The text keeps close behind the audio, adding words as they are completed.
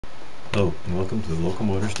Hello, and welcome to the Local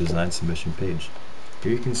Motors Design Submission page.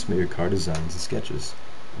 Here you can submit your car designs and sketches.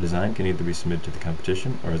 A design can either be submitted to the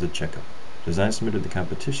competition or as a checkup. Designs submitted to the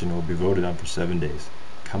competition will be voted on for 7 days.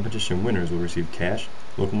 Competition winners will receive cash,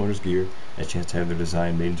 Local Motors gear, and a chance to have their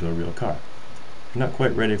design made into a real car. If you're not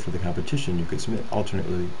quite ready for the competition, you could submit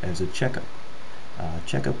alternately as a checkup.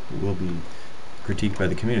 Checkup will be critiqued by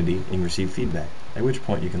the community and receive feedback, at which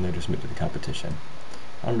point you can later submit to the competition.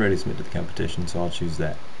 I'm ready to submit to the competition, so I'll choose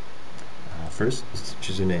that. First, let's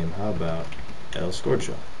choose a name. How about El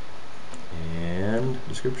Scorcho? And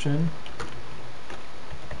description,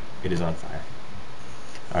 it is on fire.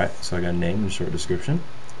 Alright, so I got a name and a short description.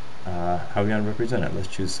 How are we going to represent it? Let's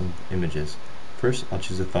choose some images. First, I'll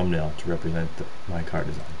choose a thumbnail to represent my car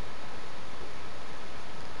design.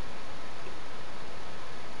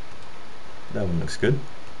 That one looks good.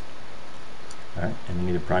 Alright, and we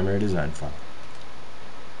need a primary design file.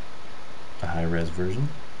 A high-res version.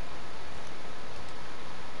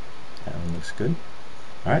 That one looks good.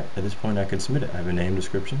 Alright, at this point I can submit it. I have a name,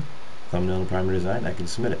 description, thumbnail, and primary design. I can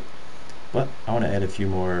submit it. But I want to add a few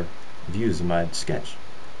more views in my sketch.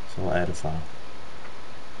 So I'll add a file.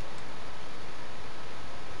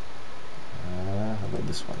 How about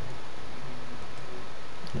this one?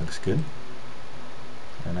 Looks good.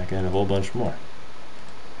 And I can add a whole bunch more.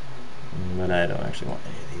 But I don't actually want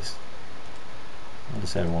any of these. I'll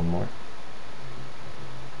just add one more.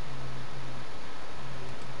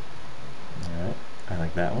 Alright, I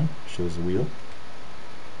like that one. Shows the wheel.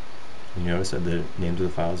 You notice that the names of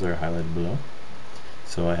the files are highlighted below.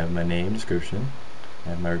 So I have my name, description, I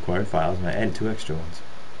have my required files, and I added 2 extra ones.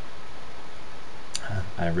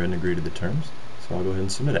 I've read and agreed to the terms, so I'll go ahead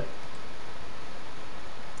and submit it.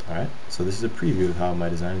 Alright, so this is a preview of how my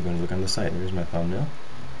design is going to look on the site. Here's my thumbnail.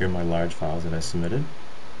 Here are my large files that I submitted.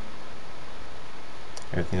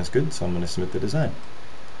 Everything is good, so I'm going to submit the design.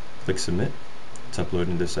 Click submit. It's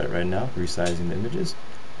uploading to the site right now, resizing the images,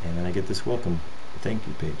 and then I get this welcome thank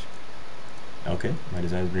you page. Okay, my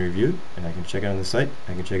design has been reviewed, and I can check it on the site.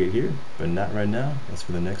 I can check it here, but not right now. That's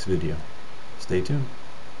for the next video. Stay tuned.